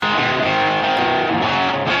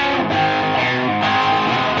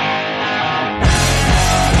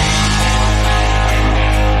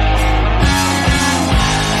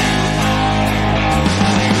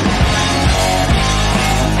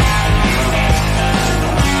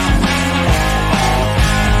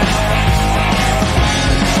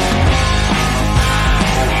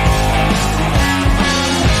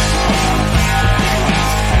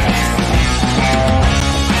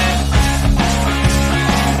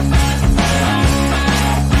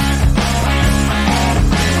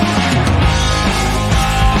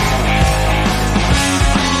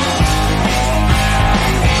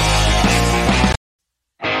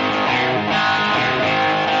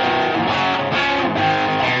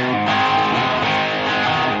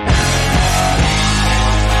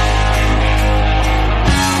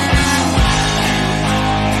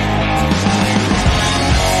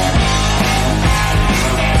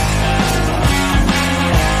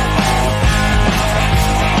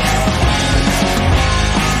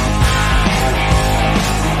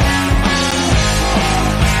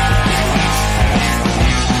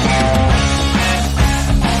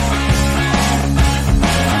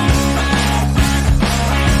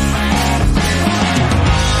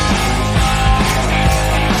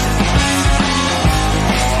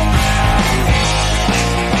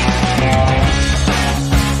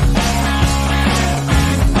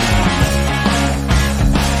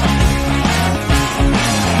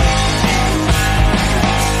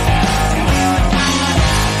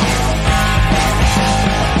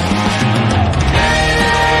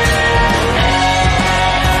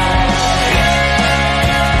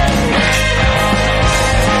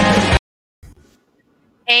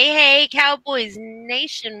Hey, Cowboys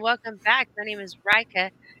Nation. Welcome back. My name is Rika.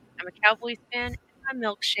 I'm a Cowboys fan, and my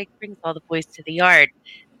milkshake brings all the boys to the yard.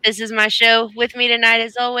 This is my show. With me tonight,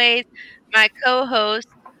 as always, my co host,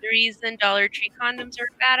 the reason Dollar Tree condoms are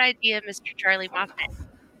a bad idea, Mr. Charlie Moffat.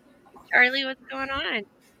 Charlie, what's going on?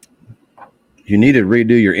 You need to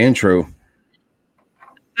redo your intro.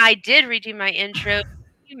 I did redo my intro.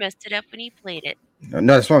 You messed it up when you played it. No,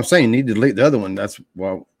 that's what I'm saying. You need to delete the other one. That's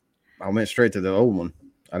well, I went straight to the old one.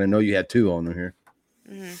 I didn't know you had two on here.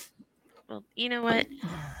 Mm, well, you know what?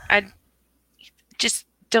 I just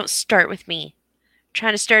don't start with me. I'm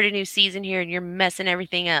trying to start a new season here, and you're messing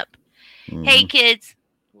everything up. Hey, Hmm. kids,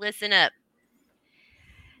 listen up.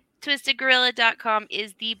 TwistedGorilla.com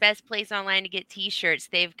is the best place online to get t-shirts.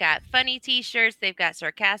 They've got funny t-shirts, they've got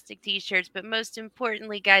sarcastic t-shirts, but most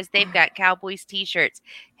importantly, guys, they've got Cowboys t-shirts.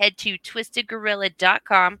 Head to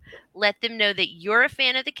TwistedGorilla.com. Let them know that you're a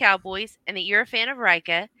fan of the Cowboys and that you're a fan of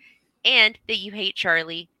Rika and that you hate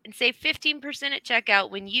Charlie. And save 15% at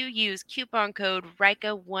checkout when you use coupon code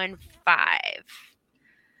RIKA15.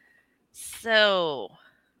 So,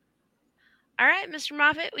 all right, Mr.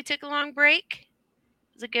 Moffat, we took a long break.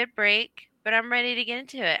 Was a good break, but I'm ready to get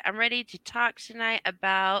into it. I'm ready to talk tonight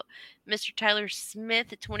about Mr. Tyler Smith,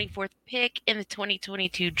 the 24th pick in the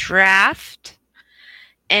 2022 draft.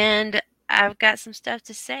 And I've got some stuff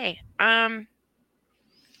to say.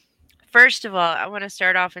 First of all, I want to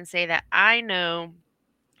start off and say that I know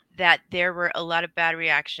that there were a lot of bad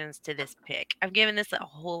reactions to this pick. I've given this a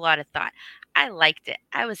whole lot of thought. I liked it.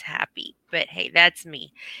 I was happy, but hey, that's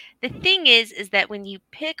me. The thing is that when you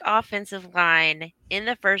pick offensive line in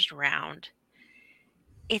the first round,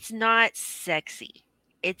 it's not sexy.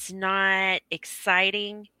 It's not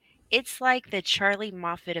exciting. It's like the Charlie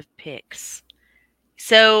Moffat of picks.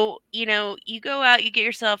 So, you go out, you get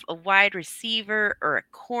yourself a wide receiver or a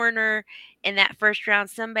corner in that first round,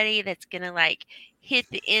 somebody that's going to like hit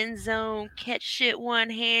the end zone, catch shit one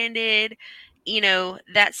handed.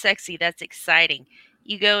 That's sexy. That's exciting.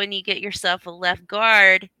 You go and you get yourself a left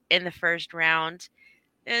guard in the first round,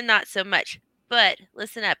 and not so much. But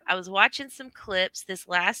listen up. I was watching some clips this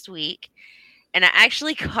last week, and I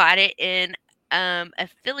actually caught it in a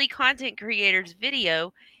Philly content creator's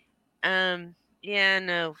video. Yeah,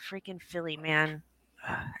 no, freaking Philly, man.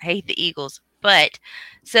 I hate the Eagles. But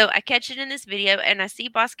so I catch it in this video, and I see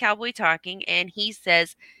Boss Cowboy talking, and he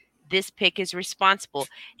says this pick is responsible.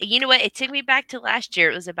 And you know what? It took me back to last year.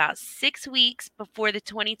 It was about 6 weeks before the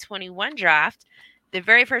 2021 draft. The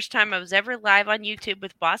very first time I was ever live on YouTube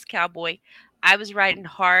with Boss Cowboy, I was riding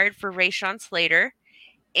hard for Rashawn Slater,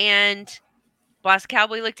 and Boss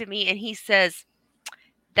Cowboy looked at me and he says,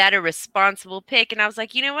 "That a responsible pick?" And I was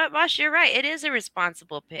like, you know what, Boss, you're right. It is a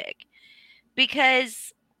responsible pick.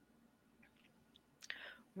 Because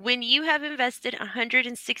when you have invested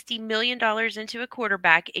 $160 million into a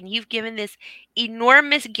quarterback and you've given this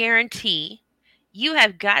enormous guarantee, you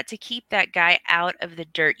have got to keep that guy out of the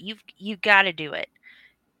dirt. You've got to do it.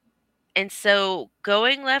 And so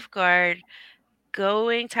going left guard,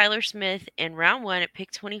 going Tyler Smith in round one at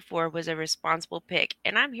pick 24 was a responsible pick.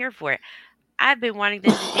 And I'm here for it. I've been wanting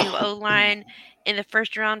them to do O line in the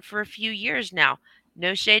first round for a few years now.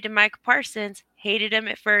 No shade to Mike Parsons. Hated him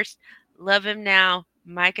at first, love him now.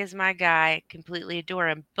 Mike is my guy. Completely adore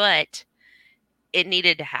him. But it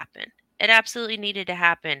needed to happen. It absolutely needed to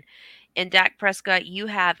happen. And Dak Prescott, you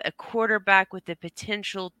have a quarterback with the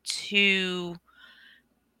potential to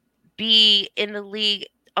be in the league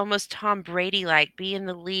almost Tom Brady like, be in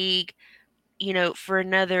the league, for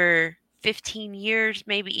another 15 years,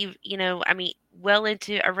 maybe even, I mean, well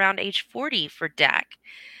into around age 40 for Dak.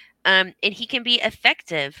 And he can be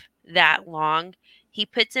effective that long. He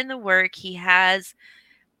puts in the work. He has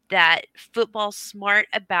that football smart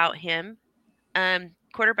about him.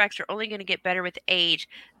 Quarterbacks are only going to get better with age,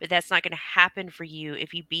 but that's not going to happen for you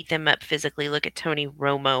if you beat them up physically. Look at Tony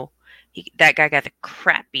Romo. That guy got the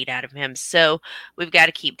crap beat out of him. So we've got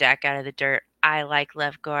to keep Dak out of the dirt. I like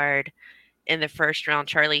left guard in the first round.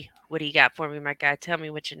 Charlie, what do you got for me, my guy? Tell me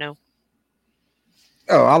what you know.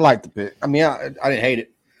 Oh, I like the pick. I mean, I didn't hate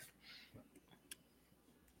it.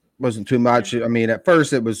 Wasn't too Yeah. much. I mean, at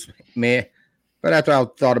first it was meh, but after I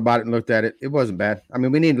thought about it and looked at it, it wasn't bad. I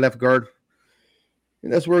mean, we need left guard,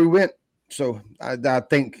 and that's where we went. So I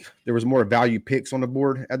think there was more value picks on the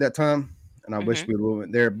board at that time, and I wish Mm-hmm. we would have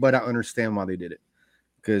went there. But I understand why they did it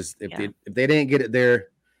because Yeah. if they didn't get it there,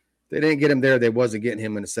 they didn't get him there. They wasn't getting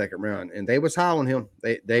him in the second round, and they was high on him.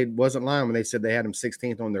 They wasn't lying when they said they had him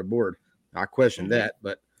 16th on their board. I questioned Mm-hmm. that,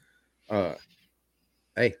 but uh,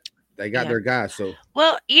 hey, they got Yeah. their guy. So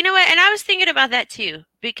Well, you know what? And I was thinking about that too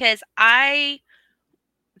because I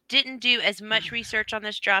didn't do as much research on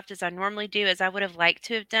this draft as I normally do, as I would have liked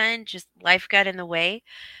to have done. Just life got in the way.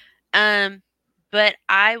 Um, but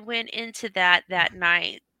I went into that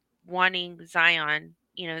night wanting Zion.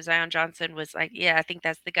 Zion Johnson was like, yeah, I think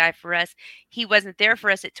that's the guy for us. He wasn't there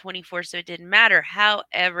for us at 24, so it didn't matter.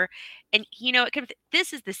 However, and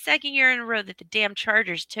this is the second year in a row that the damn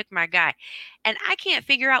Chargers took my guy, and I can't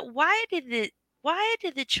figure out why did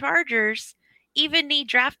the Chargers even need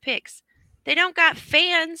draft picks? They don't got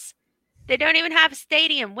fans. They don't even have a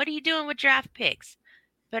stadium. What are you doing with draft picks?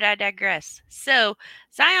 But I digress. So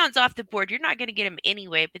Zion's off the board. You're not going to get him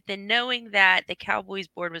anyway. But then knowing that the Cowboys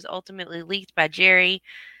board was ultimately leaked by Jerry,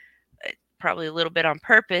 probably a little bit on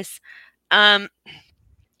purpose. Um,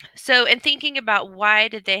 so in thinking about why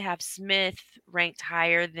did they have Smith ranked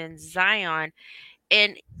higher than Zion,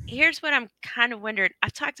 and here's what I'm kind of wondering.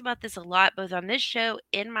 I've talked about this a lot, both on this show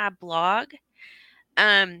and my blog.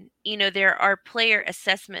 There are player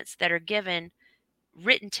assessments that are given,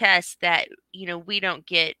 written tests that we don't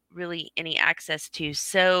get really any access to.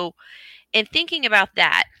 So in thinking about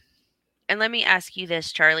that, and let me ask you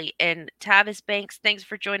this, Charlie and Tavis Banks, thanks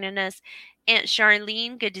for joining us. Aunt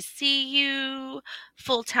Charlene, good to see you.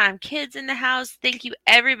 Full-time kids in the house, thank you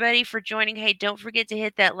everybody for joining. Hey, don't forget to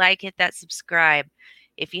hit that like, hit that subscribe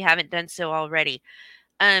if you haven't done so already.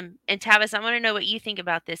 And Tavis, I want to know what you think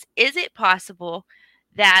about this. Is it possible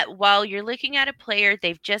that while you're looking at a player,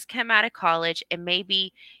 they've just come out of college, and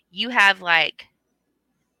maybe you have like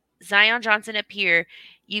Zion Johnson up here,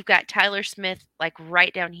 you've got Tyler Smith like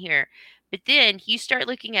right down here. But then you start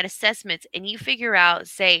looking at assessments and you figure out,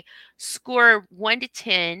 say, score 1 to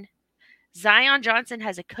 10, Zion Johnson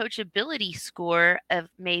has a coachability score of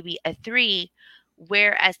maybe a 3,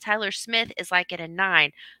 whereas Tyler Smith is like at a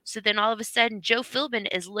 9. So then all of a sudden, Joe Philbin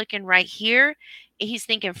is looking right here, and he's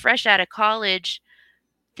thinking fresh out of college,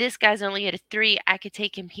 this guy's only at a 3. I could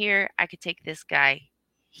take him here. I could take this guy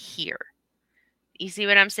here. You see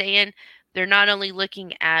what I'm saying? They're not only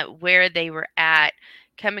looking at where they were at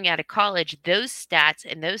coming out of college, those stats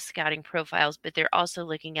and those scouting profiles, but they're also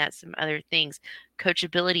looking at some other things,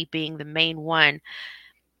 coachability being the main one.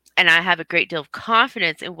 And I have a great deal of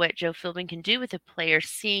confidence in what Joe Philbin can do with a player,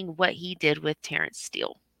 seeing what he did with Terrence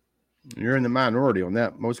Steele. You're in the minority on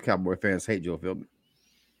that. Most Cowboy fans hate Joe Philbin.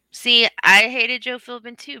 See, I hated Joe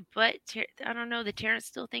Philbin too, but I don't know. The Terrence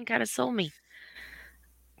Steele thing kind of sold me.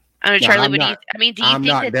 I don't know, No, Charlie. What do you? I mean, do you I'm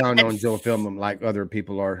think not that down on Joe that's? Philbin like other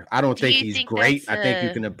people are. I don't Do think you he's think great. that's? I think you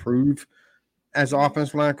can improve as Mhm.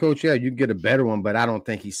 offensive line coach. Yeah, you get a better one, but I don't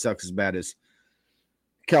think he sucks as bad as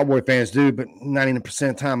Cowboy fans do. But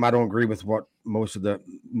 90% of the time, I don't agree with what most of the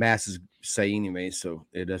masses say anyway. So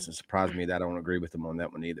it doesn't surprise me that I don't agree with him on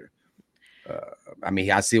that one either. Uh, I mean,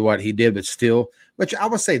 I see what he did, but still, but I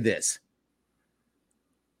would say this: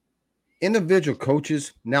 individual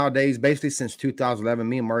coaches nowadays, basically since 2011,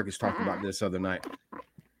 me and Marcus talked about this other night.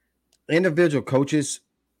 Individual coaches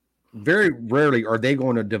very rarely are they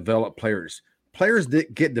going to develop players. Players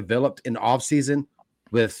that get developed in the offseason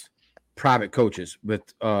with private coaches, with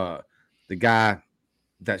the guy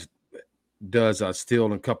that does Steele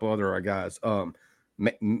and a couple other guys.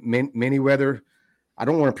 Manyweather. I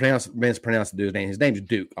don't want to mispronounce the dude's name. His name's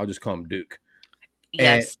Duke. I'll just call him Duke.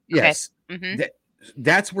 And Yes. Okay. yes, Mhm. that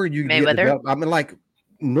that's where you get Mayweather. developed. I mean, like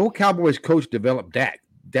no Cowboys coach developed Dak.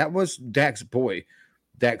 That was Dak's boy,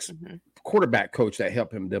 Dak's Mhm. quarterback coach that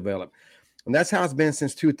helped him develop. And that's how it's been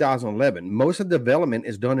since 2011. Most of the development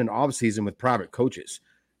is done in the offseason with private coaches.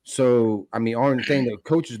 So, I mean, only thing that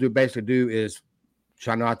coaches basically do is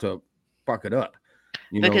try not to fuck it up.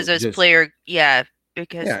 Because those Just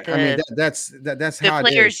because yeah. I mean, the that's the how it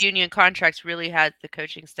players' is. union contracts really had the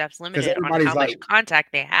coaching staffs Because limited on everybody's how like, much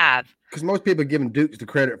contact they have. because most people are giving Dukes the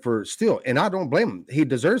credit for Steele, and I don't blame him. He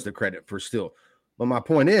deserves the credit for Steele. But my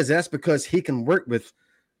point is, that's because he can work with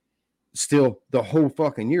Steele the whole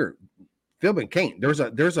fucking year. Philbin can't. There's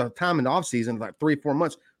a time in the offseason, like 3 or 4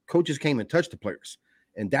 months, coaches came and touched the players.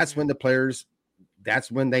 And that's Mhm. when the players, that's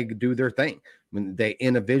when they do their thing, when they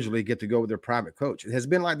individually get to go with their private coach. It has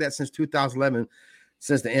been like that since 2011,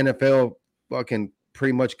 since the NFL fucking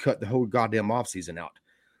pretty much cut the whole goddamn offseason out.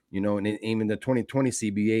 And even the 2020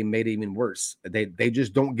 CBA made it even worse. They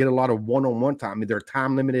just don't get a lot of one-on-one time. I mean, they're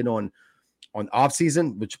time limited on off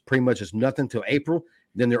season, which pretty much is nothing till April.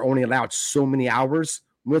 Then they're only allowed so many hours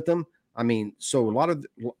with them. I mean, so a lot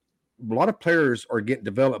of players are getting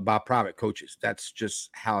developed by private coaches. That's just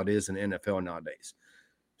how it is in the NFL nowadays.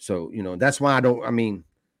 So that's why I don't. I mean,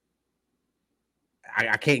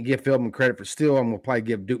 I can't give Philbin credit for Steele. I'm gonna probably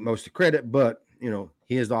give Duke most of the credit, but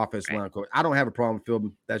he is the offensive Right. line coach. I don't have a problem with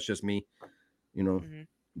Philbin. That's just me. You know, Mhm.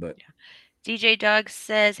 but Yeah. DJ Dog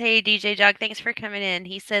says, "Hey DJ Dog, thanks for coming in."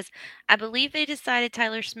 He says, "I believe they decided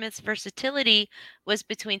Tyler Smith's versatility was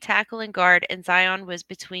between tackle and guard, and Zion was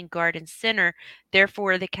between guard and center.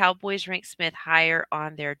 Therefore, the Cowboys ranked Smith higher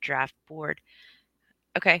on their draft board."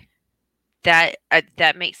 Okay, that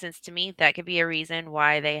makes sense to me. That could be a reason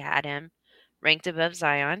why they had him ranked above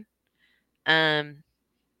Zion. Um,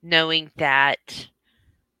 Knowing that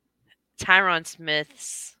Tyron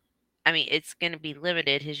Smith's, I mean, it's going to be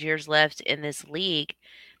limited. His years left in this league.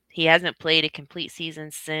 He hasn't played a complete season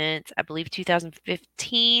since, I believe,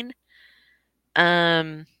 2015.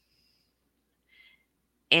 Um,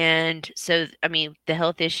 and so, I mean, the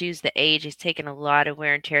health issues, the age, he's taken a lot of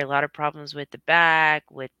wear and tear, a lot of problems with the back,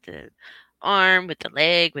 with the arm, with the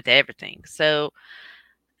leg, with everything. So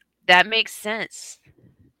that makes sense.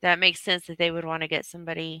 That makes sense that they would want to get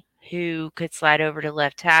somebody who could slide over to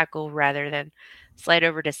left tackle rather than slide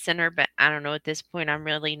over to center. But I don't know, at this point, I'm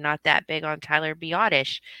really not that big on Tyler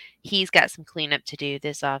Biotish. He's got some cleanup to do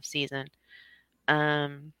this offseason.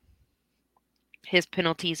 Um, his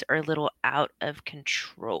penalties are a little out of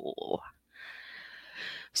control.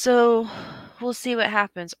 So we'll see what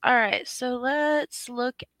happens. All right, so let's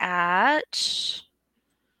look at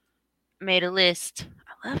made a list.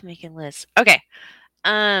 I love making lists. Okay.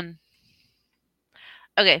 Um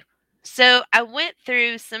Okay. So I went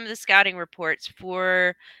through some of the scouting reports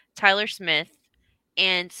for Tyler Smith.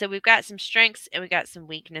 And so we've got some strengths and we got some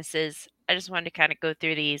weaknesses. I just wanted to kind of go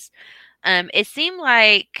through these. It seemed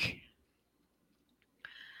like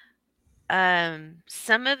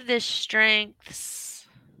some of the strengths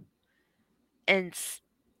and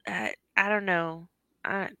I don't know.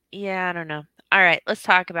 Yeah, I don't know. All right, let's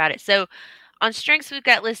talk about it. So on strengths, we've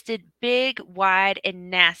got listed big, wide, and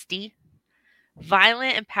nasty,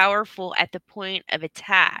 violent and powerful at the point of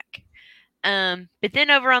attack. But then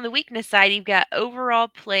over on the weakness side, you've got overall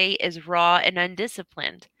play is raw and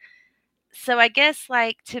undisciplined. So I guess,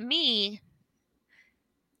 like, to me,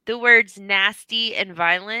 the words nasty and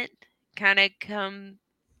violent kind of come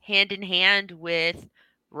hand in hand with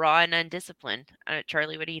raw and undisciplined.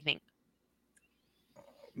 Charlie, what do you think?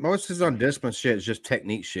 Most of his undisciplined shit is just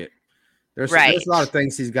technique shit. There's a lot of Right.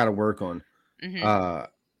 things he's got to work on. Hmm. Uh,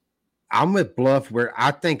 I'm with Bluff where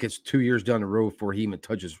I think it's 2 years down the road before he even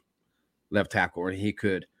touches left tackle, or he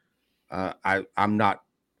could. I'm not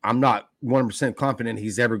 100% confident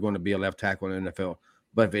he's ever going to be a left tackle in the NFL.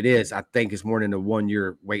 But if it is, I think it's more than a 1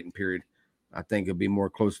 year waiting period. I think it'll be more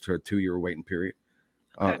close to a 2 year waiting period.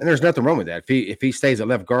 Okay. And there's nothing wrong with that. If he stays at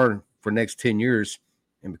left guard for the next 10 years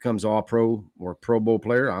and becomes all pro or Pro Bowl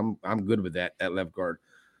player, I'm good with that at left guard.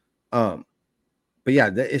 Um, but yeah,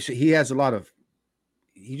 he has a lot of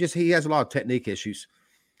he has a lot of technique issues.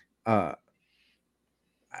 Uh,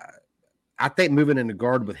 I think moving in the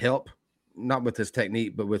guard would help, not with his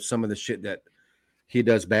technique, but with some of the shit that he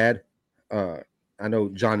does bad. Uh, I know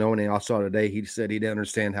John Owen, I saw today, he said he didn't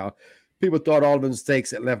understand how people thought all of his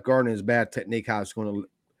mistakes at left guard and his bad technique, how it's going to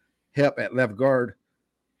help at left guard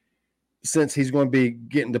since he's going to be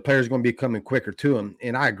getting the players going to be coming quicker to him.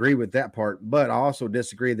 And I agree with that part, but I also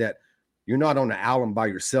disagree that you're not on the island by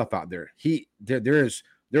yourself out there. There's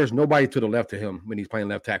nobody to the left of him when he's playing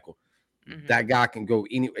left tackle. Hmm. That guy can go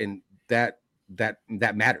any, and that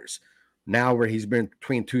matters. Now where he's been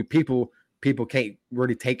between two people, people can't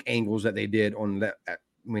really take angles that they did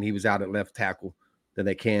when he was out at left tackle that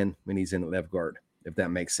they can when he's in the left guard. If that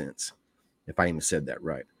makes sense, if I even said that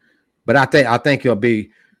right. But I think he'll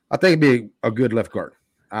be a good left guard.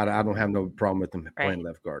 I don't have no problem with him playing Right.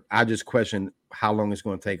 left guard. I just question how long it's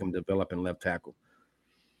going to take him to develop in left tackle.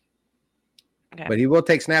 Okay. But he will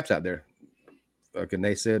take snaps out there. And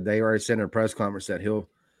they said they already said in a press conference that he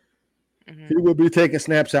Hmm. will be taking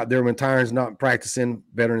snaps out there when Tyron's not practicing,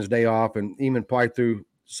 Veterans Day off, and even probably through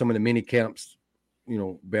some of the mini camps.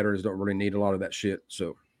 Veterans don't really need a lot of that shit.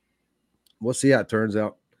 So we'll see how it turns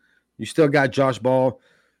out. You still got Josh Ball.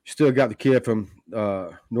 You still got the kid from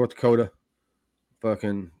North Dakota.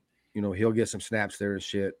 Fucking, he'll get some snaps there and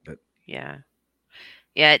shit. But Yeah.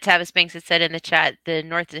 Yeah, Tavis Banks had said in the chat the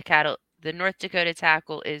North Dakota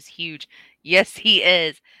tackle is huge. Yes, he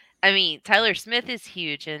is. I mean, Tyler Smith is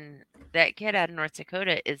huge, and that kid out of North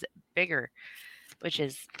Dakota is bigger, which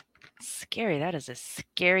is scary. That is a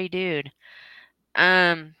scary dude.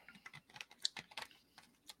 Um,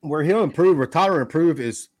 where Tyler improve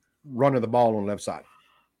is running the ball on the left side.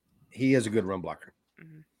 He is a good run blocker.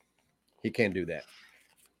 mhm, He can do that.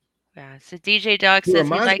 yeah. So DJ Dog He says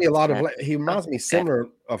he reminds me a likes lot of. to. He Oh, reminds me good. similar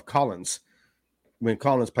of Collins when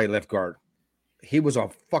Collins played left guard. He was a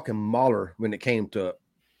fucking mauler when it came to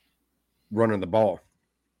running the ball.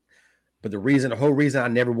 But the whole reason I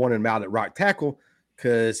never wanted him out at right tackle,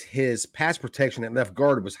 because his pass protection at left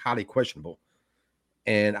guard was highly questionable.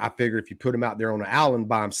 And I figure if you put him out there on an island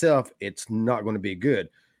by himself, it's not going to be good.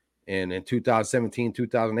 And in 2017,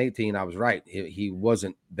 2018, I was right. He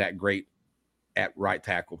wasn't that great at right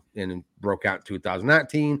tackle, and then broke out in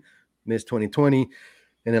 2019, missed 2020.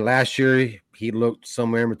 And then last year, he looked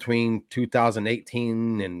somewhere in between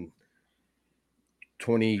 2018 and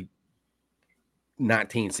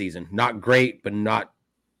 2019 season. Not great, but not,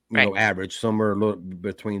 Right. average, somewhere a little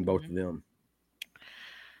between both Mhm. of them.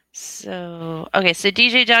 So, okay, so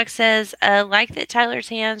DJ Dog says, like that Tyler's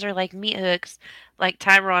hands are like meat hooks, like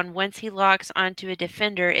Tyron. Once he locks onto a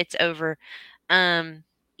defender, it's over. Um,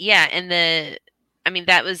 yeah, and I mean,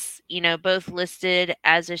 that was, both listed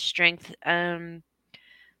as a strength. I'm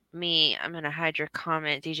gonna hide your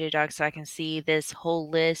comment, DJ Dog, so I can see this whole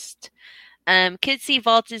list. Kids see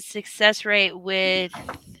vaulted success rate with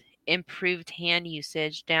improved hand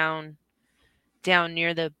usage down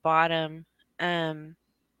near the bottom. Um,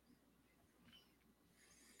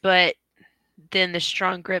 but then the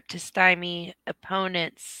strong grip to stymie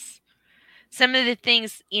opponents. Some of the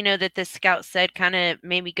things, that the scout said kind of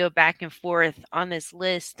made me go back and forth on this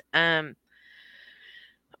list. Let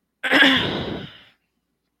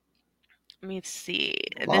me see.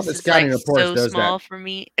 A lot of This the is like scouting reports so does that. small for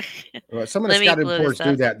me. Some of the Let me scouting blow reports this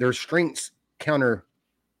do up. that. Their strengths counter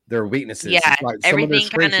their weaknesses. Yeah, It's like some of their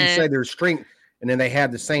everything kind strengths, you of say their strength, and then they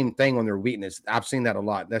have the same thing on their weakness. I've seen that a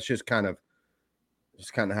lot. That's just kind of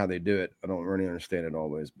how they do it. I don't really understand it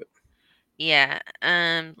always, but yeah.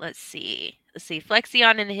 Let's see. Let's see.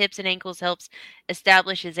 Flexion in the hips and ankles helps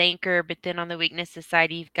establish his anchor, but then on the weaknesses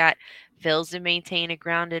side, you've got fails to maintain a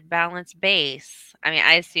grounded, balanced base. I mean,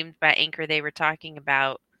 I assumed by anchor they were talking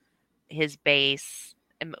about his base.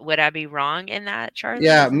 Would I be wrong in that, Charlie?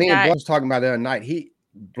 yeah, Isn't me and that? Bluff was talking about the other night.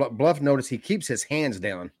 Bluff noticed he keeps his hands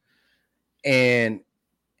down, and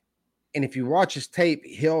if you watch his tape,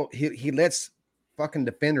 he lets fucking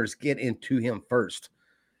defenders get into him first.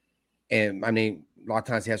 And I mean, a lot of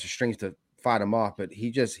times he has the strings to fight him off, but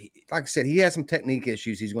like I said, he has some technique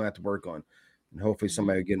issues he's going to have to work on, and hopefully Mhm.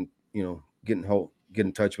 somebody get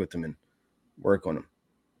in touch with him and work on him.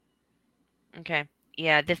 Okay.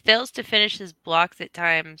 Yeah, the fails to finish his blocks at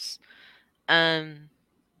times. Um,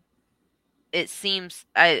 it seems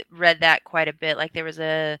I read that quite a bit. Like there was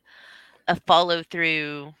a follow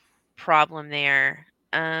through problem there.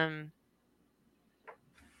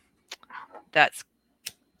 That's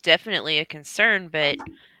definitely a concern, but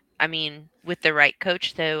I mean, with the right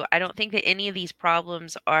coach, though, I don't think that any of these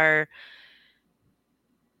problems are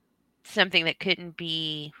something that couldn't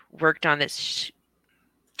be worked on.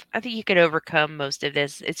 I think you could overcome most of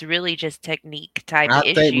this. It's really just technique type I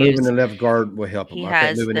think moving issues. the left guard will help him. He I think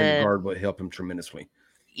has moving in the the guard will help him tremendously. That's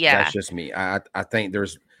yeah, just me. I think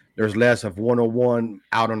there's less of 101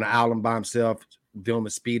 out on the island by himself, dealing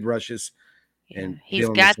with speed rushes yeah. and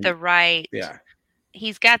dealing with some, yeah.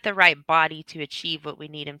 He's got the right body to achieve what we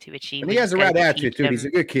need him to achieve. And We he has just the got to right teach attitude too. He's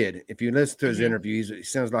him. a good kid. If you listen to his Hmm. interview, he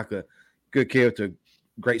sounds like a good kid with a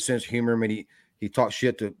great sense of humor. I mean, he talks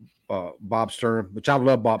shit to Bob Stern, which I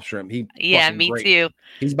love Bob Stern. He Yeah, fucking me great. too.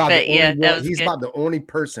 He's about the But only yeah, that one. was He's good. about the only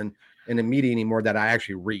person in the media anymore that I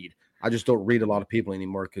actually read. I just don't read a Mhm. lot of people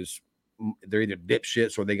anymore because they're either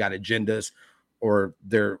dipshits or they got agendas, or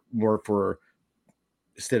they're more for,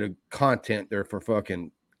 instead of content, they're for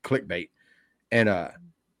fucking clickbait. And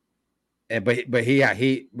but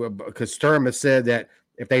he because Sturm has said that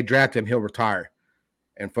if they draft him, he'll retire.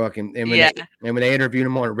 And fucking Yeah. when they interviewed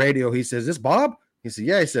him on the radio, he says, "This Bob?" He said,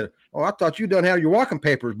 "Yeah." He said, "Oh, I thought you done have your walking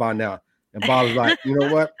papers by now." And Bob was like, "You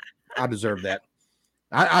know what? I deserve that."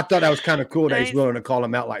 I thought that was kind of cool that he's Nice. willing to call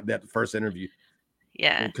him out like that the first interview,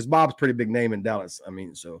 Yeah. because Bob's a pretty big name in Dallas. I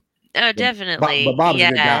mean, so Oh, but definitely. Bob's a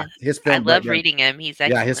good guy. Yeah. His I film love breakdown, reading him. He's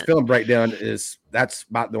yeah, his excellent. film breakdown that's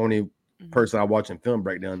about the only Mhm. person I watch in film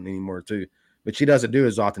breakdown anymore too. But she doesn't do it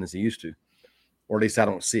as often as he used to, or at least I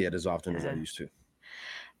don't see it as often as I Yeah. used to.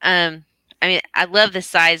 Um, I mean, I love the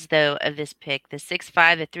size though of this pick, the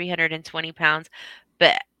 6'5", the 320 pounds,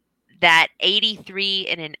 but that 83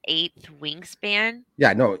 and an eighth wingspan.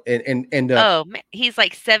 Yeah, no, Oh, man, he's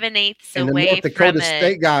like 7/8 and the away North from Dakota a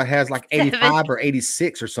State guy has like 7. 85 or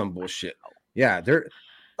 86 or some bullshit. Yeah, they're,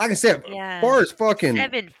 like I said, Yeah, far as fucking,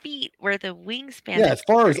 7 feet worth of wingspan. yeah, as That's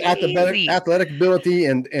far as crazy. athletic ability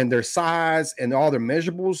and their size and all their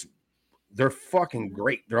measurables, they're fucking Mhm.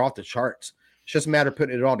 great. They're off the charts. It's just a matter of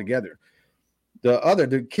putting it all together.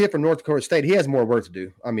 The kid from North Dakota State, he has more work to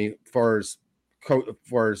do. I mean, far as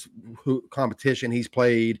competition he's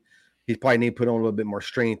probably need to put on a little bit more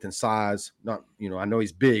strength and size. Not, I know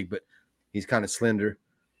he's big, but he's kind of slender.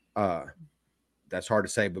 Uh, that's hard to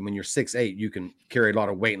say. But when you're 6'8", you can carry a lot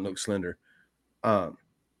of weight and look slender. Um,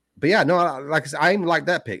 but yeah, no, like I said, I even like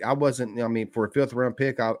that pick. I wasn't, I mean, for a 5th round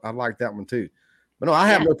pick, I like that one too. But no, I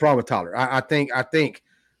have Yeah. no problem with Tyler. I think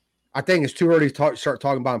it's too early to start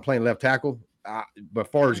talking about him playing left tackle. But as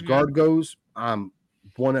far as Mhm. guard goes, I'm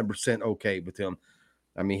 100% okay with him.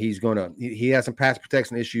 I mean, he has some pass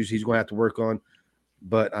protection issues he's going to have to work on.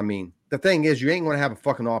 But I mean, the thing is, you ain't going to have a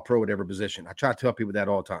fucking all pro at every position. I try to tell people that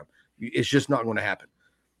all the time. It's just not going to happen.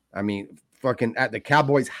 I mean, fucking at the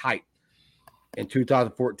Cowboys' height in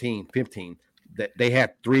 2014, 15, that they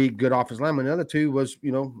had 3 good offensive linemen. The other 2 was,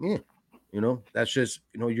 that's just,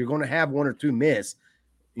 you're going to have 1 or 2 miss.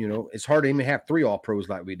 It's hard to even have 3 all pros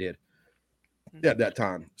like we did at Mhm. that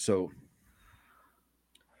time. So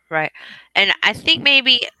Right. And I think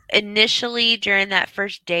maybe initially during that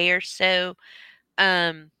first day or so,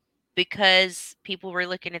 um, because people were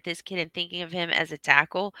looking at this kid and thinking of him as a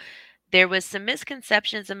tackle, there was some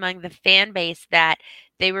misconceptions among the fan base that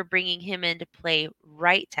they were bringing him in to play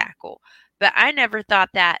right tackle. But I never thought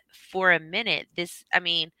that for a minute. I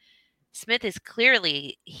mean, Smith is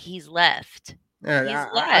clearly he's left. He's I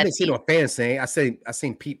didn't left. see no fans saying. I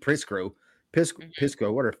seen Pete Prisco, Mhm.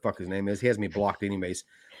 Pisco, whatever the fuck his name is. He has me blocked anyways.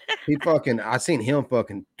 He fucking, I seen him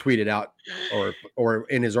fucking tweet it out or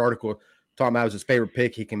in his article talking about it was his favorite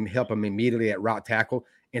pick. He can help him immediately at right tackle.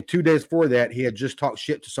 And 2 days before that, he had just talked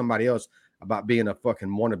shit to somebody else about being a fucking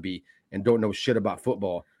wannabe and don't know shit about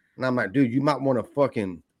football. And I'm like, dude, you might want to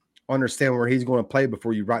fucking understand where he's going to play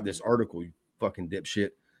before you write this article, you fucking dipshit.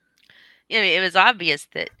 Yeah, it was obvious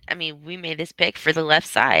that I mean, we made this pick for the left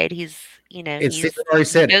side. And Steve He's already he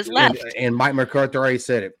said goes it, left. and Mike McCarthy already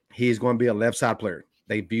said it. He's going to be a left side player.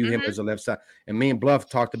 They view him Mhm. as a left side. And me and Bluff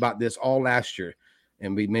talked about this all last year,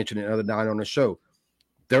 and we mentioned it the other night on the show.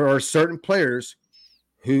 There are certain players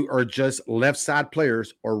who are just left side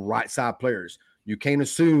players or right side players. You can't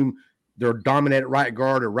assume they're dominant at right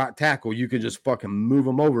guard or right tackle. You can just fucking move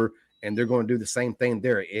them over, and they're going to do the same thing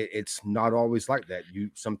there. It's not always like that.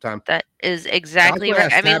 You sometimes. That is I was exactly going to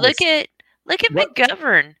right. I ask mean, Tavis, look at what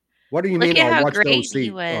McGovern. what do you Look mean? at I how watched the great he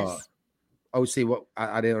OC. was. OC, what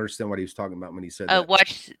I didn't understand what he was talking about when he said that.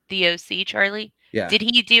 Watch the OC, Charlie. Yeah. Did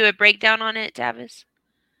he do a breakdown on it, Tavis?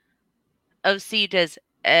 OC does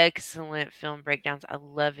excellent film breakdowns. I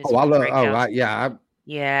love his Oh, I film love. breakdowns. Yeah.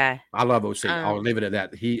 Yeah. I love OC. I'll Um, leave it at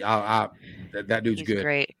that. That dude's he's good.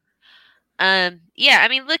 great. Yeah, I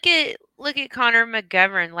mean, look at Connor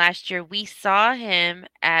McGovern last year. We saw him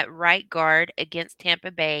at right guard against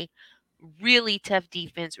Tampa Bay. Really tough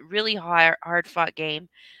defense, really hard fought game.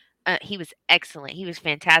 He was excellent. He was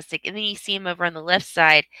fantastic. And then you see him over on the left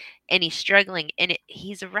side, and he's struggling. And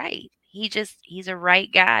he's a right. He's a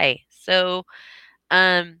right guy. So,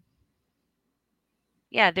 um,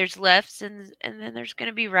 yeah, there's lefts and then there's going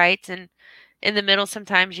to be rights, and in the middle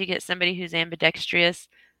sometimes you get somebody who's ambidextrous.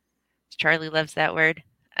 Charlie loves that word.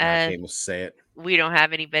 I Uh, can't even say it. we don't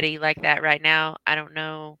have anybody like that right now. I don't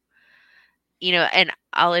know. And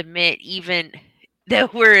I'll admit, even though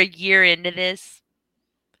we're a year into this,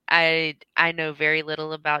 I know very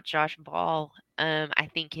little about Josh Ball. I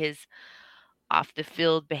think his off the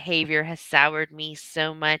field behavior has soured me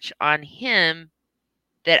so much on him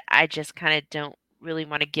that I just kind of don't really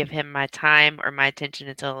want to give him my time or my attention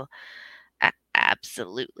until I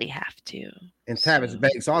absolutely have to. And Tavis So,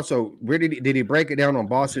 Banks also. Where did he break it down on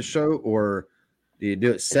Boss's show, or did he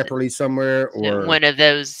do it is it separately somewhere, is it or one of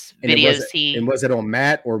those and it was videos it and was it on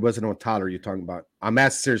Matt or was it on Tyler? You're talking about. I'm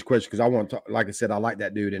asking a serious question because I want to. Like I said, I like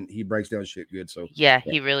that dude and he breaks down shit good. So Yeah,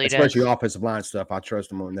 yeah, he really especially does. offensive line stuff, I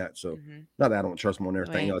trust him on that. So Mhm. not that I don't trust him on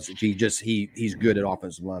everything Wait. else. He's good at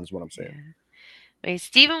offensive line is what I'm saying. Yeah. Wait,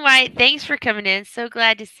 Stephen White, thanks for coming in. So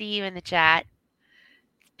glad to see you in the chat.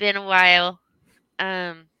 It's been a while.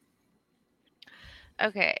 Um,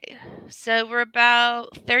 okay. So we're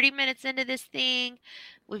about 30 minutes into this thing.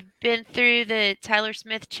 We've been through the Tyler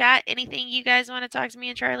Smith chat. Anything you guys want to talk to me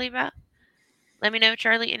and Charlie about? Let me know,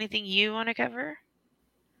 Charlie. Anything you want to cover?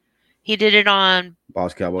 He did it on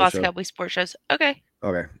Boss Cowboy Boss show. Cowboy Sports Shows. Okay.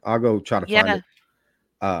 Okay, I'll go try to find Yeah. it.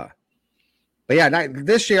 Uh, But yeah,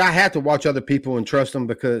 this year I had to watch other people and trust them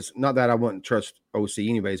because not that I wouldn't trust OC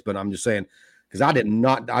anyways, but I'm just saying because I did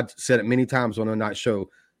not. I said it many times on a night show.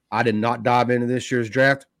 I did not dive into this year's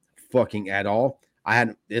draft fucking at all. I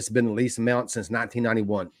had it's been the least amount since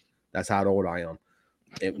 1991. That's how old I am.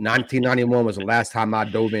 1991 was the last time I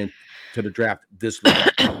dove in to the draft this late,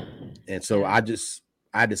 and so Yeah.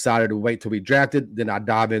 I decided to wait till we drafted, then I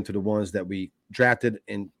dive into the ones that we drafted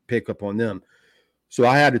and pick up on them. So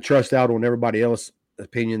I had to trust out on everybody else's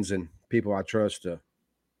opinions and people I trust, you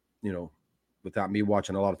know, without me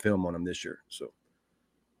watching a lot of film on them this year. So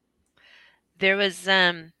There was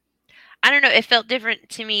I don't know, it felt different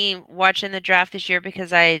to me watching the draft this year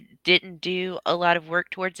because I didn't do a lot of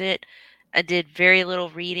work towards it. I did very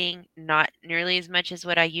little reading, not nearly as much as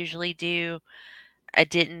what I usually do. I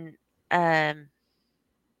didn't um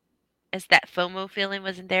as that FOMO feeling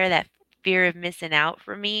wasn't there, that fear of missing out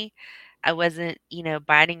for me. I wasn't,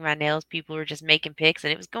 biting my nails. People were just making picks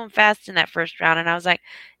and it was going fast in that first round and I was like,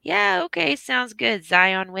 "Yeah, okay, sounds good."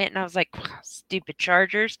 Zion went and I was like, "Stupid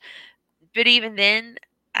Chargers." But even then,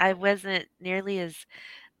 I wasn't nearly as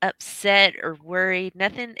upset or worried.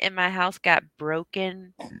 Nothing in my house got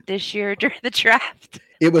broken this year during the draft.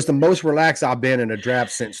 It was the most relaxed I've been in a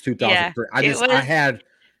draft since Yeah, 2003. it was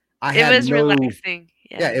I it had was no, relaxing.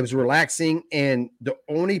 yeah, Yeah. it was relaxing. And the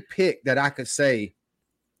only pick that I could say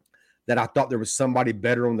that I thought there was somebody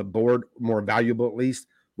better on the board, more valuable at least,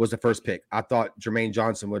 was the first pick. I thought Jermaine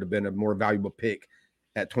Johnson would have been a more valuable pick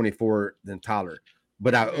at 24 than Tyler,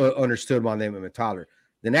 but I Mhm. understood my name of Tyler.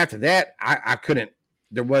 Then after that, I couldn't.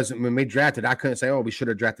 There wasn't when we drafted. I couldn't say, "Oh, we should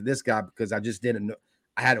have drafted this guy," because I just didn't know.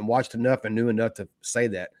 I hadn't watched enough and knew enough to say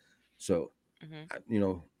that. So, Mhm. you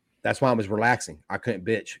know, that's why I was relaxing. I couldn't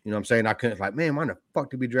bitch. You know what I'm saying? I couldn't like, man, why the fuck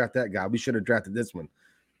did we draft that guy? We should have drafted this one.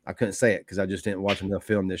 I couldn't say it because I just didn't watch enough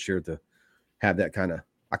film this year to have that kind of.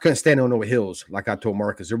 I couldn't stand on no hills like I told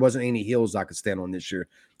Marcus. There wasn't any hills I could stand on this year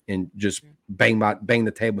and just Mhm. bang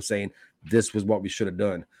the table saying this was what we should have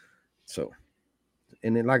done. So,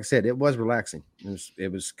 and then like I said, it was relaxing.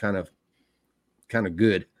 It was kind of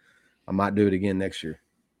good. I might do it again next year.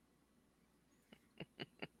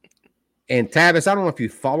 And Tavis, I don't know if you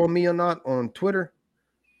follow me or not on Twitter,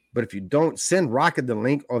 but if you don't, send Rocket the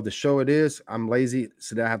link of the show it is. I'm lazy,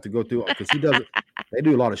 so that I have to go through because he does. They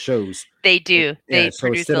do a lot of shows. They do. Yeah, They so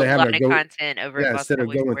produce instead a of having lot to of go, content over at yeah, Boss instead of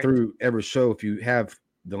Cowboy going Sports. through every show, if you have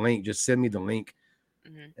the link, just send me the link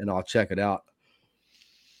Mhm. and I'll check it out.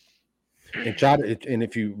 And try to, and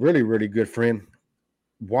if you really, really good friend,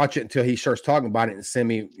 watch it until he starts talking about it and send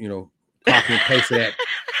me, copy and paste it at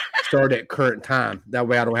start at current time. That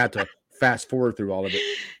way I don't have to fast forward through all of it.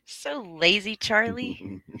 So lazy,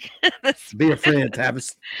 Charlie. That's Be a friend,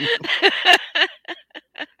 Tavis.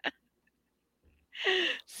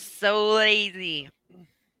 so lazy.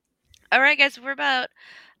 All right, guys, we're about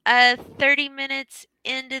 30 minutes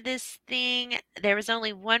into this thing. There was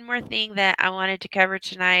only one more thing that I wanted to cover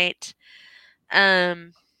tonight.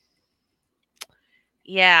 Um,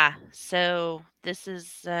 yeah, so this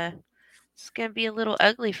is gonna be a little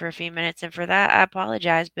ugly for a few minutes, and for that I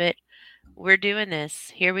apologize, but we're doing this.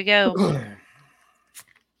 Here we go.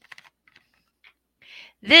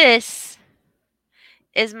 This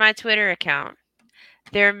is my Twitter account.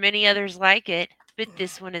 There are many others like it, but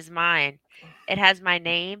this one is mine. It has my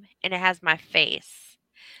name and it has my face.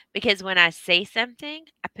 Because when I say something,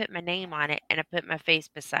 I put my name on it and I put my face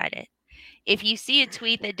beside it. If you see a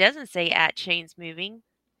tweet that doesn't say at chains moving,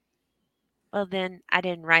 well then I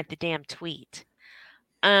didn't write the damn tweet.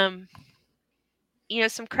 Um,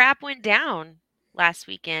 some crap went down last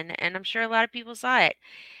weekend and I'm sure a lot of people saw it.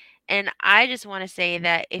 And I just want to say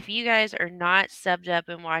that if you guys are not subbed up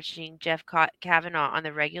and watching Jeff Kavanaugh on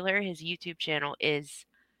the regular, his YouTube channel is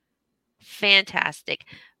fantastic.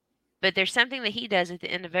 But there's something that he does at the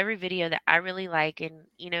end of every video that I really like. And,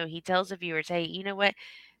 he tells the viewers, hey, you know what?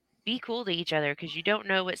 Be cool to each other because you don't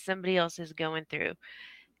know what somebody else is going through.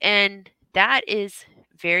 And that is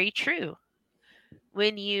very true.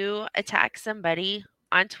 When you attack somebody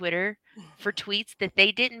on Twitter for tweets that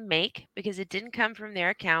they didn't make because it didn't come from their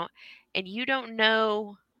account and you don't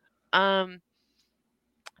know, um,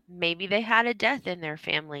 maybe they had a death in their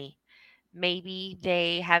family. Maybe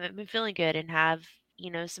they haven't been feeling good and have,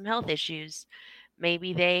 some health issues.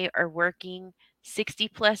 Maybe they are working 60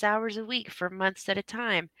 plus hours a week for months at a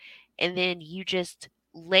time. And then you just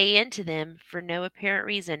lay into them for no apparent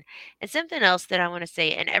reason. And something else that I want to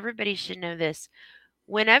say, and everybody should know this,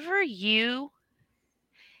 whenever you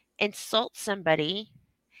insult somebody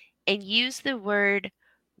and use the word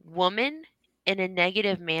woman in a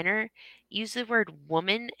negative manner, use the word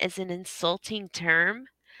woman as an insulting term,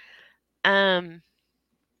 um,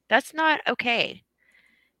 that's not okay.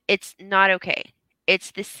 It's not okay.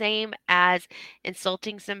 It's the same as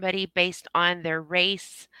insulting somebody based on their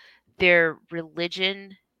race, their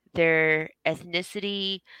religion, their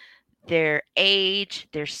ethnicity, their age,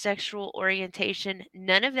 their sexual orientation.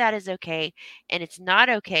 None of that is okay. And it's not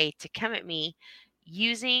okay to come at me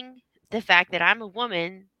using the fact that I'm a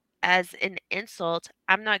woman as an insult.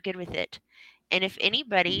 I'm not good with it. And if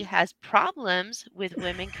anybody has problems with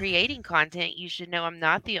women creating content, you should know I'm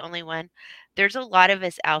not the only one. There's a lot of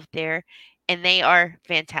us out there, and they are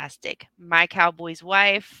fantastic. My cowboy's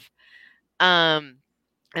wife, um,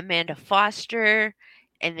 Amanda Foster,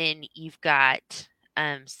 and then you've got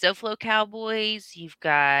SoFlo Cowboys, you've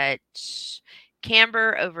got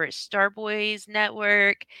Camber over at Starboys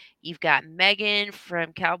Network, you've got Megan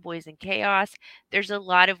from Cowboys and Chaos. There's a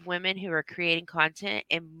lot of women who are creating content,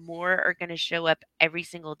 and more are going to show up every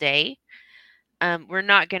single day. We're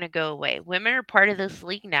not going to go away. Women are part of this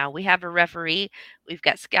league now. We have a referee, we've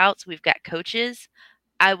got scouts, we've got coaches.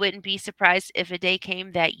 I wouldn't be surprised if a day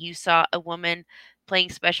came that you saw a woman playing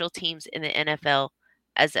special teams in the NFL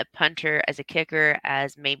as a punter, as a kicker,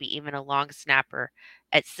 as maybe even a long snapper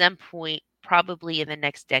at some point, probably in the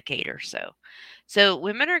next decade or so. So,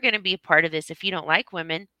 women are going to be a part of this. If you don't like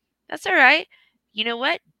women, that's all right. You know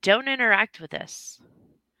what? Don't interact with us.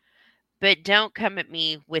 But don't come at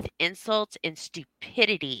me with insults and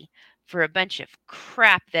stupidity for a bunch of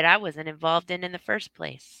crap that I wasn't involved in the first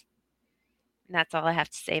place. And that's all I have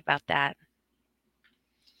to say about that.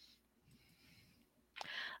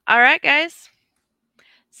 All right, guys.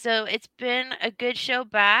 So it's been a good show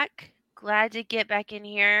back. Glad to get back in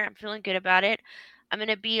here. I'm feeling good about it. I'm going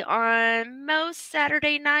to be on most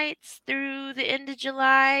Saturday nights through the end of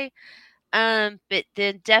July. But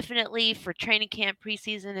then definitely for training camp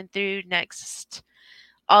preseason and through next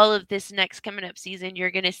all of this next coming up season,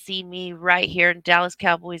 you're going to see me right here in Dallas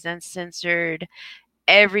Cowboys Uncensored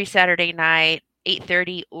every Saturday night,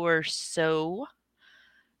 8:30 or so.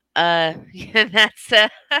 That's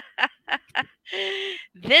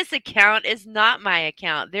this account is not my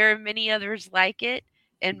account. There are many others like it,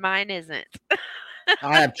 and mine isn't.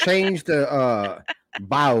 I have changed the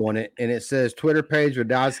bio on it, and it says Twitter page with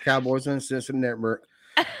Dallas Cowboys Uncensored Network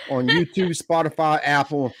on YouTube, Spotify,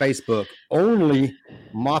 Apple, and Facebook. Only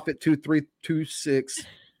Moffat2326.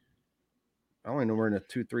 I don't even know where the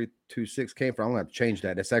 2326 came from. I'm going to have to change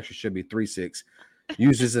that. This actually should be 36.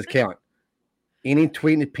 Use this account. Any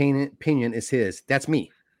tweet and opinion is his. That's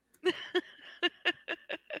me.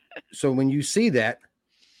 So when you see that,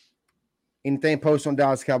 anything posted on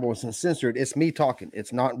Dallas Cowboys Uncensored, it's me talking.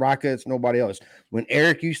 It's not Rika. It's nobody else. When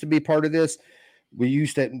Eric used to be part of this, we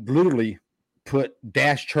used to literally put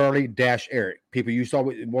 -Charlie -Eric. People used to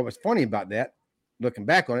always, what was funny about that, looking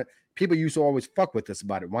back on it, people used to always fuck with us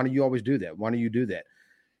about it. Why do you always do that? Why do you do that?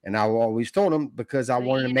 And I always told them because I So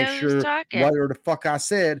wanted to you make know who's sure talking. whatever the fuck I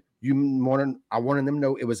said, I wanted them to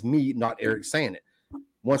know it was me, not Eric saying it.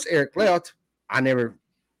 Once Eric left, I never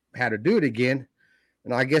had to do it again.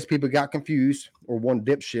 And I guess people got confused, or one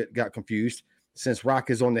dipshit got confused, since Rock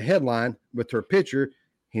is on the headline with her picture,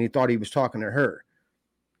 and he thought he was talking to her.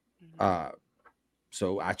 Mhm.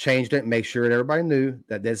 So I changed it and make sure that everybody knew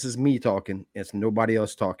that this is me talking. It's nobody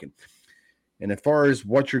else talking. And as far as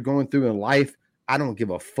what you're going through in life, I don't give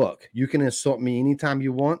a fuck. You can insult me anytime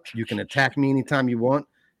you want. You can attack me anytime you want,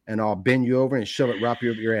 and I'll bend you over and shove it right up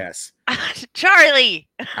your ass. Charlie.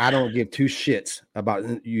 I don't give two shits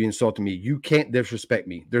about you insulting me. You can't disrespect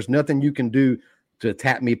me. There's nothing you can do to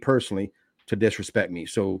attack me personally to disrespect me.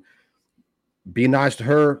 So be nice to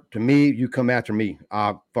her. To me, you come after me.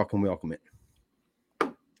 I fucking welcome it.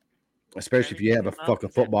 Especially if Charlie you have a fucking fucking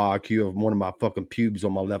welcomes it. football IQ of one of my fucking pubes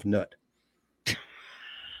on my left nut.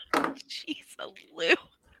 Jeez, Lou.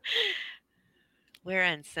 We're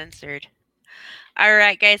uncensored. All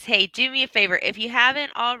right, guys. Hey, do me a favor. If you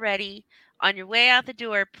haven't already, on your way out the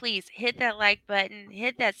door, please hit that like button,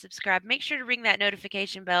 hit that subscribe. Make sure to ring that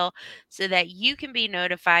notification bell so that you can be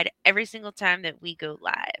notified every single time that we go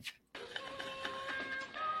live.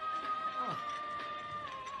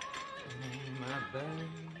 My baby.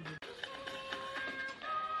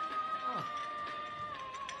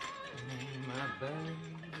 My baby.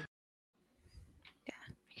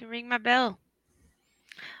 You can ring my bell.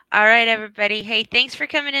 All right, everybody. Hey, thanks for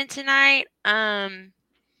coming in tonight.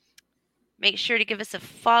 Make sure to give us a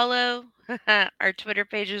follow. Our Twitter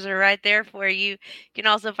pages are right there for you. You can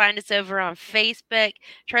also find us over on Facebook.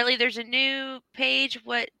 Charlie, there's a new page.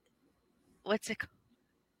 What's it?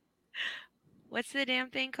 What's the damn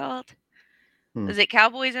thing called? Hmm. Is it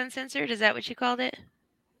Cowboys Uncensored? Is that what you called it?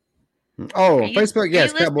 Are Oh, you Facebook, are you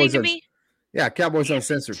yes, listening Cowboys. to me? Yeah, Cowboys Damn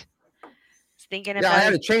Uncensored. it! I was thinking Yeah, I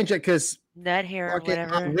had about to change it because nut hair or fucking my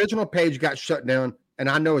whatever. original page got shut down, and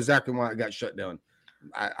I know exactly why it got shut down.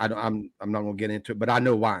 I don't, I'm not gonna get into it, but I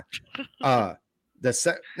know why. Uh,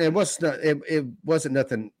 it wasn't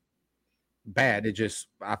nothing bad. It just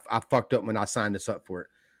I fucked up when I signed this up for it.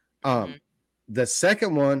 Mm-hmm. The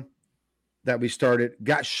second one that we started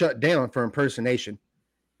got shut down for impersonation.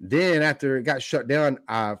 Then after it got shut down,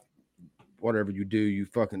 I whatever you do, you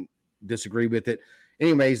fucking disagree with it.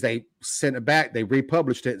 Anyways, they sent it back. They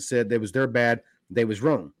republished it and said they was their bad. They was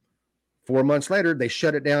wrong. 4 months later, they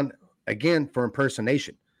shut it down again for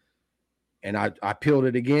impersonation. And I peeled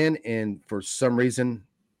it again, and for some reason,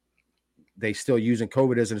 they still using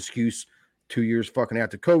COVID as an excuse 2 years fucking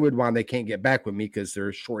after COVID why they can't get back with me because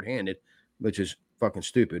they're shorthanded, which is fucking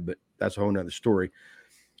stupid, but that's a whole nother story.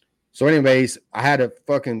 So, anyways, I had to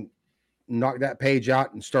fucking knock that page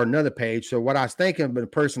out and start another page. So, what I was thinking of the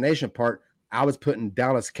impersonation part, I was putting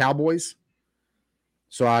Dallas Cowboys.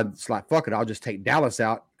 So I was like, fuck it, I'll just take Dallas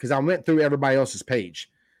out because I went through everybody else's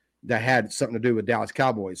page that had something to do with Dallas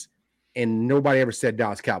Cowboys, and nobody ever said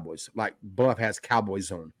Dallas Cowboys. Like Bluff has Cowboy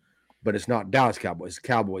Zone, but it's not Dallas Cowboys, it's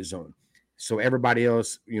Cowboy Zone. So everybody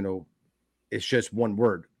else, it's just one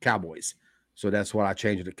word, Cowboys. So that's why I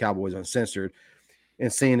changed it to Cowboys Uncensored,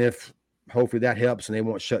 and seeing if hopefully that helps and they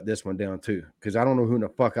won't shut this one down too. Because I don't know who in the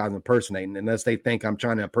fuck I was impersonating unless they think I'm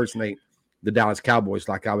trying to impersonate the Dallas Cowboys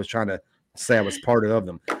like I was trying to say I was part of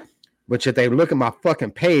them. But if they look at my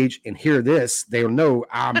fucking page and hear this, they'll know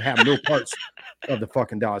I'm having no parts of the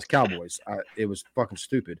fucking Dallas Cowboys. It was fucking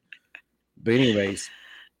stupid. But anyways,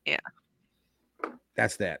 Yeah.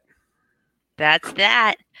 that's that. That's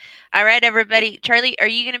that. All right, everybody. Charlie, are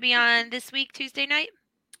you going to be on this week, Tuesday night?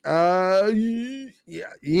 Yeah.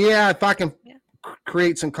 If I can Yeah.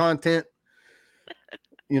 create some content,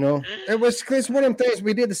 it was it's one of them things.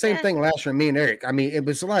 We did the same thing last year, me and Eric. I mean, it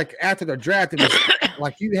was like after the draft, it was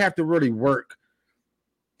like you have to really work.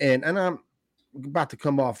 And I'm about to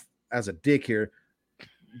come off as a dick here,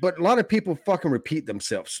 but a lot of people fucking repeat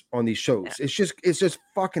themselves on these shows. Yeah. It's just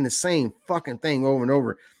fucking the same fucking thing over and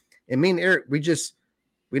over. And me and Eric,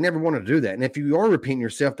 we never want to do that. And if you are repeating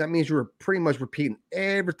yourself, that means you're pretty much repeating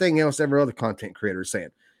everything else every other content creator is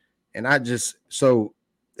saying. And so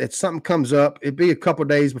if something comes up, it'd be a couple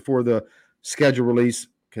days before the schedule release,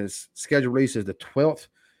 because schedule release is the 12th.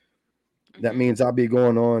 Mm-hmm. That means I'll be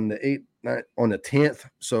going on the 8th, on the 10th.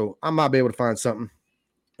 So I might be able to find something.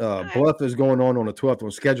 Bluff is going on the 12th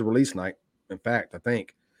on schedule release night. In fact, I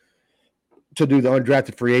think to do the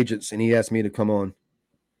undrafted free agents, and he asked me to come on.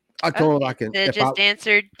 I told him I can.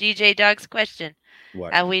 Answered DJ Dog's question.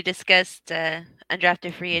 What? Have we discussed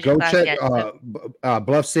undrafted free agent Go class check. yet?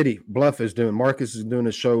 Bluff City. Bluff is doing. Marcus is doing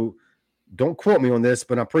a show. Don't quote me on this,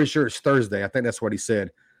 but I'm pretty sure it's Thursday. I think that's what he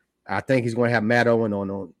said. I think he's going to have Matt Owen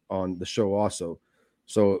on the show also.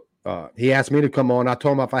 So he asked me to come on. I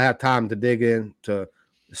told him if I have time to dig in to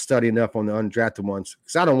study enough on the undrafted ones,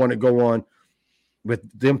 because I don't want to go on with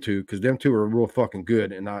them two, because them two are real fucking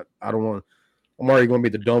good, and I don't want. I'm already going to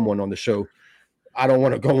be the dumb one on the show. I don't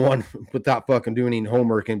want to go on without fucking doing any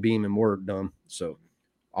homework and being even more dumb. So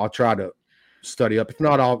I'll try to study up. If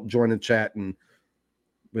not, I'll join the chat and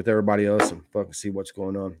with everybody else and fucking see what's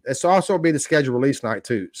going on. It's also be the schedule release night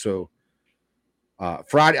too. So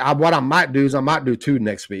Friday, what I might do is I might do two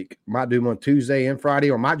next week. Might do one Tuesday and Friday,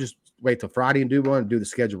 or might just wait till Friday and do one and do the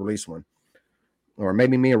schedule release one. Or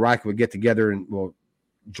maybe me and Rika would get together and we'll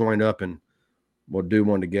join up and we'll do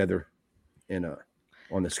one together in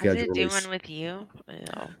on the schedule do release. one with you?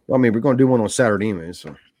 Well, I mean, we're going to do one on Saturday evening.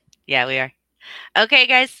 So. Yeah, we are. Okay,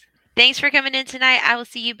 guys. Thanks for coming in tonight. I will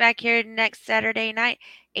see you back here next Saturday night,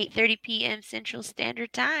 8:30 p.m. Central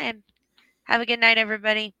Standard Time. Have a good night,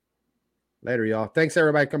 everybody. Later, y'all. Thanks,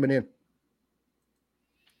 everybody, coming in.